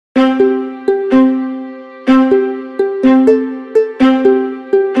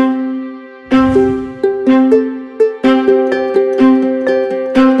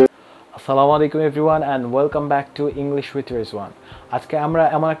আসসালামু আলাইকুম everyone and welcome back to English with Rezwan. আজকে আমরা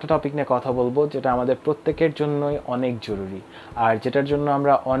এমন একটা টপিক নিয়ে কথা বলবো যেটা আমাদের প্রত্যেকের জন্যই অনেক জরুরি, আর যেটার জন্য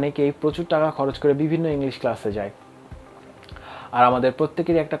আমরা অনেকেই প্রচুর টাকা খরচ করে বিভিন্ন ইংলিশ ক্লাসে যাই। আর আমাদের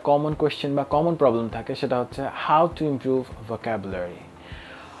প্রত্যেকেরই একটা কমন কোয়েশ্চেন বা কমন প্রবলেম থাকে, সেটা হচ্ছে হাউ টু ইমপ্রুভ ভোকাবুলারি।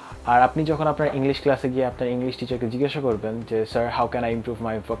 আর আপনি যখন আপনার ইংলিশ ক্লাসে গিয়ে আপনার ইংলিশ টিচারকে জিজ্ঞাসা করবেন যে sir how can I improve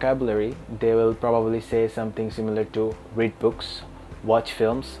my vocabulary, they will probably say something similar to read books, watch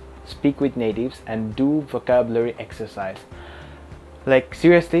films, speak with natives, and do vocabulary exercise. Like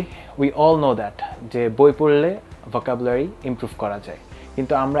seriously, we all know that যে বই পড়লে vocabulary improve করা যায়,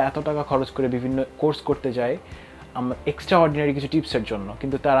 কিন্তু আমরা এত টাকা খরচ করে বিভিন্ন কোর্স করতে যাই এক্সট্রা অর্ডিনারি কিছু টিপসের জন্য,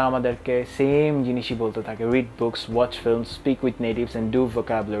 কিন্তু তারা আমাদেরকে সেম জিনিসই বলতে থাকে, read books, watch films, speak with natives and do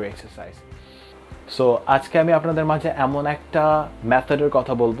vocabulary exercise. So আজকে আমি আপনাদের মাঝে এমন একটা মেথডের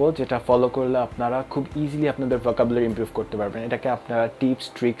কথা বলবো যেটা ফলো করলে আপনারা খুব ইজিলি আপনাদের ভোকাবুলারি ইমপ্রুভ করতে পারবেন। এটাকে আপনারা টিপস,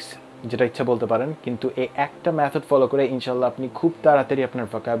 ট্রিক্স যেটা ইচ্ছা বলতে পারেন, কিন্তু এই একটা মেথড ফলো করে ইনশাল্লাহ আপনি খুব তাড়াতাড়ি আপনার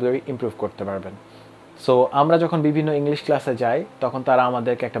ভোকাবুলারি ইমপ্রুভ করতে পারবেন। সো আমরা যখন বিভিন্ন ইংলিশ ক্লাসে যাই তখন তারা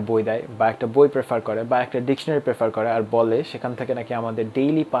আমাদেরকে একটা বই দেয় বা একটা বই প্রেফার করে বা একটা ডিকশনারি প্রেফার করে, আর বলে সেখান থেকে নাকি আমাদের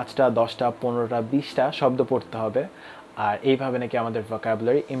ডেইলি 5টা, 10টা, 15টা, 20টা শব্দ পড়তে হবে, আর এইভাবে নাকি আমাদের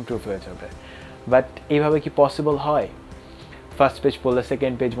ভোকাবুলারি ইমপ্রুভ হয়ে যাবে। বাট এইভাবে কি পসিবল হয়? ফার্স্ট পেজ পড়লে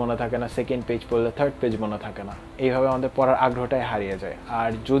সেকেন্ড পেজ মনে থাকে না, সেকেন্ড পেজ পড়লে থার্ড পেজ মনে থাকে না, এইভাবে আমাদের পড়ার আগ্রহটাই হারিয়ে যায়। আর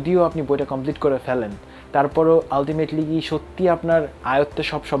যদিও আপনি বইটা কমপ্লিট করে ফেলেন, তারপরেও আলটিমেটলি কি সত্যি আপনার আয়ত্তে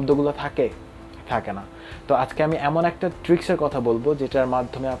সব শব্দগুলো থাকে না। তো আজকে আমি এমন একটা ট্রিক্সের কথা বলবো যেটার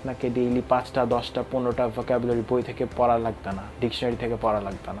মাধ্যমে আপনাকে ডেইলি 5টা, 10টা, 15টা ভোকাবুলারি বই থেকে পড়া লাগবে না, ডিকশনারি থেকে পড়া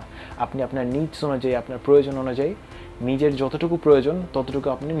লাগবে না। আপনি আপনার নিডস অনুযায়ী, আপনার প্রয়োজন অনুযায়ী নিজের যতটুকু প্রয়োজন ততটুকু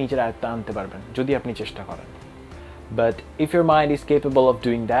আপনি নিজের আয়ত্তে আনতে পারবেন যদি আপনি চেষ্টা করেন। But if your mind is capable of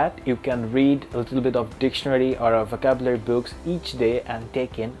doing that, you can read a little bit of dictionary or vocabulary books each day and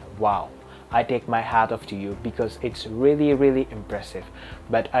take in, wow, I take my hat off to you because it's really, really impressive.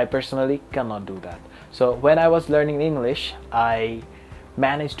 But I personally cannot do that. So when I was learning English, I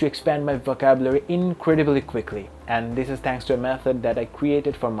managed to expand my vocabulary incredibly quickly. And this is thanks to a method that I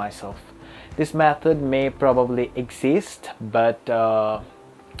created for myself. This method may probably exist, but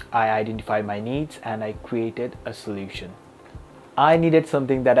I identified my needs and I created a solution. I needed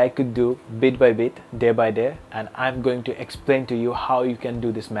something that I could do bit by bit, day by day, and I'm going to explain to you how you can do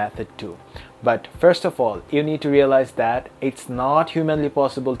this method too. But first of all, you need to realize that it's not humanly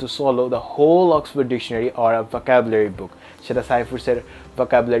possible to swallow the whole Oxford Dictionary or a vocabulary book. সেটা সাইফুরসের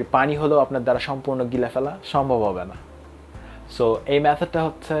vocabulary পানি হলেও আপনার দ্বারা সম্পূর্ণ গিলে ফেলা সম্ভব হবে না। সো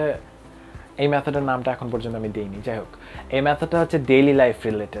এই মেথডের নামটা এখন পর্যন্ত আমি দিইনি, যাই হোক। এই মেথডটা হচ্ছে ডেইলি লাইফ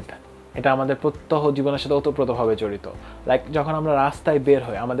রিলেটেড। এটা আমাদের প্রত্যহ জীবনের সাথে ওতপ্রোতভাবে জড়িত। লাইক যখন আমরা রাস্তায় বের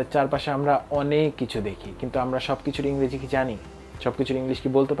হই, আমাদের চারপাশে আমরা অনেক কিছু দেখি, কিন্তু আমরা সব কিছুর ইংরেজি কি জানি? সব কিছুর ইংলিশ কি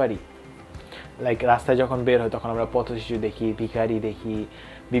বলতে পারি? লাইক রাস্তায় যখন বের হয় তখন আমরা পথশিশু দেখি, ভিখারি দেখি,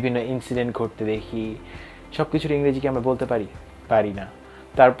 বিভিন্ন ইনসিডেন্ট ঘটতে দেখি, সব কিছুর ইংরেজি কি আমরা বলতে পারি না।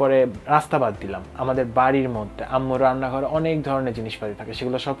 তারপরে রাস্তা বাদ দিলাম, আমাদের বাড়ির মধ্যে আম্মুর রান্নাঘরে অনেক ধরনের জিনিসপাতি থাকে,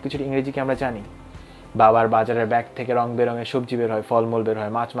 সেগুলো সব কিছুর ইংরেজি কি আমরা জানি? বাবার বাজারের ব্যাগ থেকে রং বেরঙের সবজি বের হয়, ফলমূল বের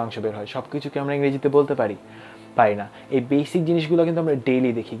হয়, মাছ মাংস বের হয়, সব কিছুকে আমরা ইংরেজিতে বলতে পারি না। এই বেসিক জিনিসগুলো কিন্তু আমরা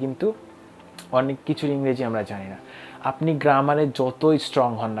ডেইলি দেখি, কিন্তু অনেক কিছুর ইংরেজি আমরা জানি না। আপনি গ্রামারে যতই স্ট্রং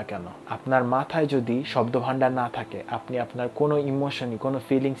হন না কেন, আপনার মাথায় যদি শব্দভাণ্ডার না থাকে, আপনি আপনার কোনো ইমোশনই, কোনো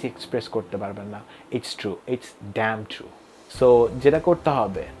ফিলিংস এক্সপ্রেস করতে পারবেন না। It's true, it's dam true. So যেটা করতে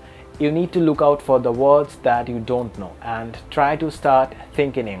হবে, you need to look out for the words that you don't know and try to start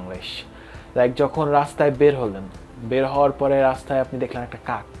thinking English. Like যখন রাস্তায় বের হওয়ার পরে রাস্তায় আপনি দেখলেন একটা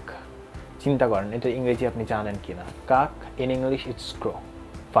কাক, চিন্তা করেন এটা ইংরেজি আপনি জানেন কিনা। কাক in English it's crow,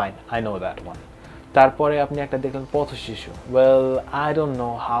 fine, I know that one. তারপরে আপনি একটা দেখলেন পথশিশু, well I don't know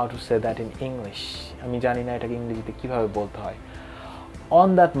how to say that in English, আমি জানি না এটাকে ইংরেজিতে কীভাবে বলতে হয়। On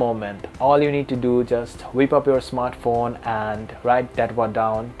that moment, all you need to do, just whip up your smartphone and write that word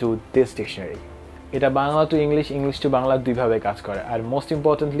down to this dictionary. এটা Bangla to English, English to Bangla দুইভাবে কাজ করে, আর মোস্ট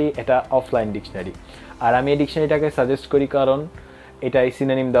ইম্পর্টেন্টলি এটা অফলাইন ডিকশনারি। আর আমি এই ডিকশনারিটাকে সাজেস্ট করি কারণ এটাই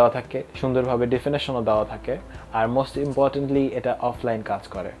সিনোনিম দেওয়া থাকে, সুন্দরভাবে ডেফিনেশনও দেওয়া থাকে, আর মোস্ট ইম্পর্টেন্টলি এটা অফলাইন কাজ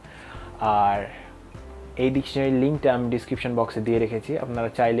করে। আর এই ডিকশনারির লিঙ্কটা আমি ডিসক্রিপশন বক্সে দিয়ে রেখেছি, আপনারা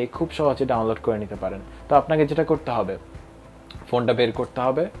চাইলে খুব সহজে ডাউনলোড করে নিতে পারেন। তো আপনাকে যেটা করতে হবে, ফোনটা বের করতে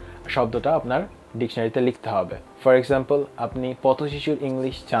হবে, শব্দটা আপনার ডিকশনারিতে লিখতে হবে। ফর এক্সাম্পল, আপনি পথশিশুর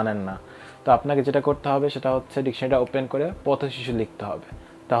ইংলিশ জানেন না, তো আপনাকে যেটা করতে হবে সেটা হচ্ছে ডিকশনারিটা ওপেন করে পথশিশু লিখতে হবে,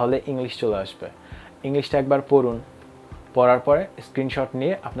 তাহলে ইংলিশ চলে আসবে। ইংলিশটা একবার পড়ুন, পড়ার পরে স্ক্রিনশট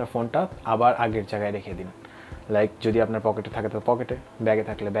নিয়ে আপনার ফোনটা আবার আগের জায়গায় রেখে দিন। লাইক যদি আপনার পকেটে থাকে তো পকেটে, ব্যাগে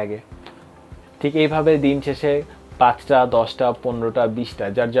থাকলে ব্যাগে। ঠিক এইভাবে দিন শেষে 5টা 10টা 15টা 20টা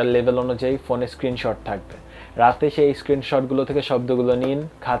যার যার লেভেল অনুযায়ী ফোনে স্ক্রিনশট থাকবে। রাতে সেই স্ক্রিনশটগুলো থেকে শব্দগুলো নিন,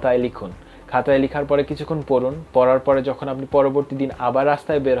 খাতায় লিখুন। খাতায় লেখার পরে কিছুক্ষণ পড়ুন। পড়ার পরে যখন আপনি পরবর্তী দিন আবার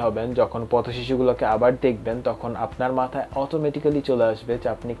রাস্তায় বের হবেন, যখন পথশিশুগুলোকে আবার দেখবেন, তখন আপনার মাথায় অটোমেটিক্যালি চলে আসবে যে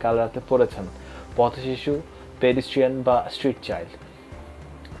আপনি কাল রাতে পড়েছেন পথশিশু, পেডিস্ট্রিয়ান বা স্ট্রিট চাইল্ড।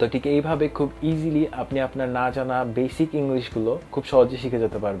 তো ঠিক এইভাবে খুব ইজিলি আপনি আপনার না জানা বেসিক ইংলিশগুলো খুব সহজে শিখে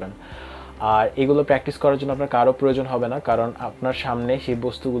যেতে পারবেন। আর এগুলো প্র্যাকটিস করার জন্য আপনার কারো প্রয়োজন হবে না, কারণ আপনার সামনে সেই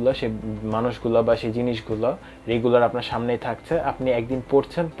বস্তুগুলো, সেই মানুষগুলো বা সেই জিনিসগুলো রেগুলার আপনার সামনেই থাকছে। আপনি একদিন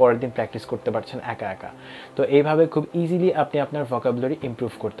পড়ছেন, পরের দিন প্র্যাকটিস করতে পারছেন একা একা। তো এইভাবে খুব ইজিলি আপনি আপনার ভোকাবুলারি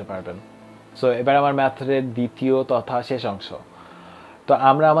ইমপ্রুভ করতে পারবেন। সো এবার আমার ম্যাথের দ্বিতীয় তথা শেষ অংশ। তো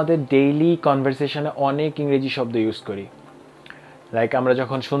আমরা আমাদের ডেইলি কনভারসেশনে অনেক ইংরেজি শব্দ ইউজ করি। লাইক আমরা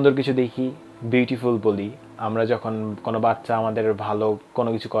যখন সুন্দর কিছু দেখি বিউটিফুল বলি, আমরা যখন কোনো বাচ্চা আমাদের ভালো কোনো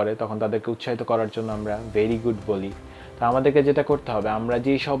কিছু করে তখন তাদেরকে উৎসাহিত করার জন্য আমরা ভেরি গুড বলি। তো আমাদেরকে যেটা করতে হবে, আমরা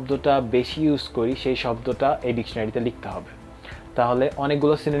যে শব্দটা বেশি ইউজ করি সেই শব্দটা এই ডিকশনারিতে লিখতে হবে। তাহলে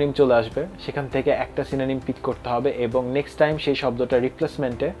অনেকগুলো সিনোনিম চলে আসবে, সেখান থেকে একটা সিনোনিম পিক করতে হবে এবং নেক্সট টাইম সেই শব্দটা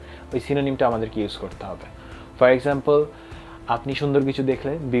রিপ্লেসমেন্টে ওই সিনোনিমটা আমাদেরকে ইউজ করতে হবে। ফর এক্সাম্পল, আপনি সুন্দর কিছু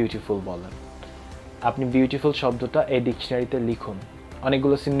দেখলে বিউটিফুল বলেন। আপনি বিউটিফুল শব্দটা এই ডিকশনারিতে লিখুন।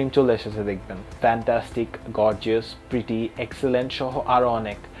 অনেকগুলো সিনোনিম চলে এসেছে দেখবেন, ফ্যান্টাস্টিক, গর্জিয়াস, প্রিটি, এক্সেলেন্ট সহ আরও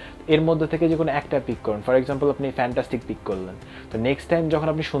অনেক। এর মধ্যে থেকে যে কোনো একটা পিক করুন। ফর এক্সাম্পল, আপনি ফ্যান্টাস্টিক পিক করলেন, তো নেক্সট টাইম যখন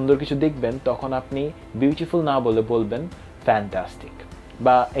আপনি সুন্দর কিছু দেখবেন তখন আপনি বিউটিফুল না বলে বলবেন ফ্যান্টাস্টিক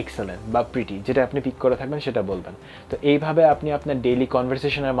বা এক্সেলেন্ট বা প্রিটি, যেটা আপনি পিক করে থাকবেন সেটা বলবেন। তো এইভাবে আপনি আপনার ডেইলি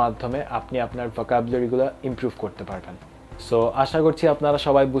কনভারসেশনের মাধ্যমে আপনি আপনার ভোকাবুলারিগুলো ইমপ্রুভ করতে পারবেন। সো আশা করছি আপনারা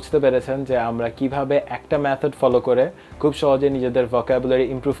সবাই বুঝতে পেরেছেন যে আমরা কিভাবে একটা মেথড ফলো করে খুব সহজে নিজেদের ভোকাবুলারি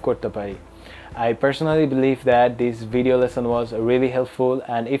ইমপ্রুভ করতে পারি। I personally believe that this video lesson was really helpful,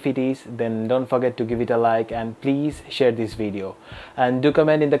 and if it is, then don't forget to give it a like and please share this video. And do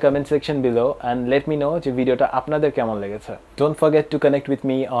comment in the comment section below and let me know যে ভিডিওটা আপনাদের কেমন লেগেছে. Don't forget to connect with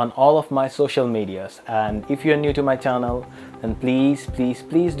me on all of my social medias, and if you are new to my channel, then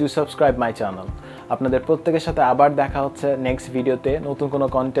please do subscribe my channel. আপনাদের প্রত্যেকের সাথে আবার দেখা হচ্ছে নেক্সট ভিডিওতে নতুন কোনো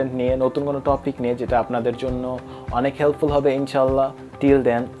কন্টেন্ট নিয়ে, নতুন কোনো টপিক নিয়ে, যেটা আপনাদের জন্য অনেক হেল্পফুল হবে ইনশাআল্লাহ। Till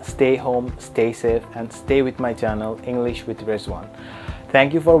then, stay home, stay safe, and stay with my channel, English with Razwan. Thank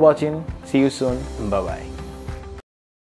you for watching. See you soon. Bye-bye.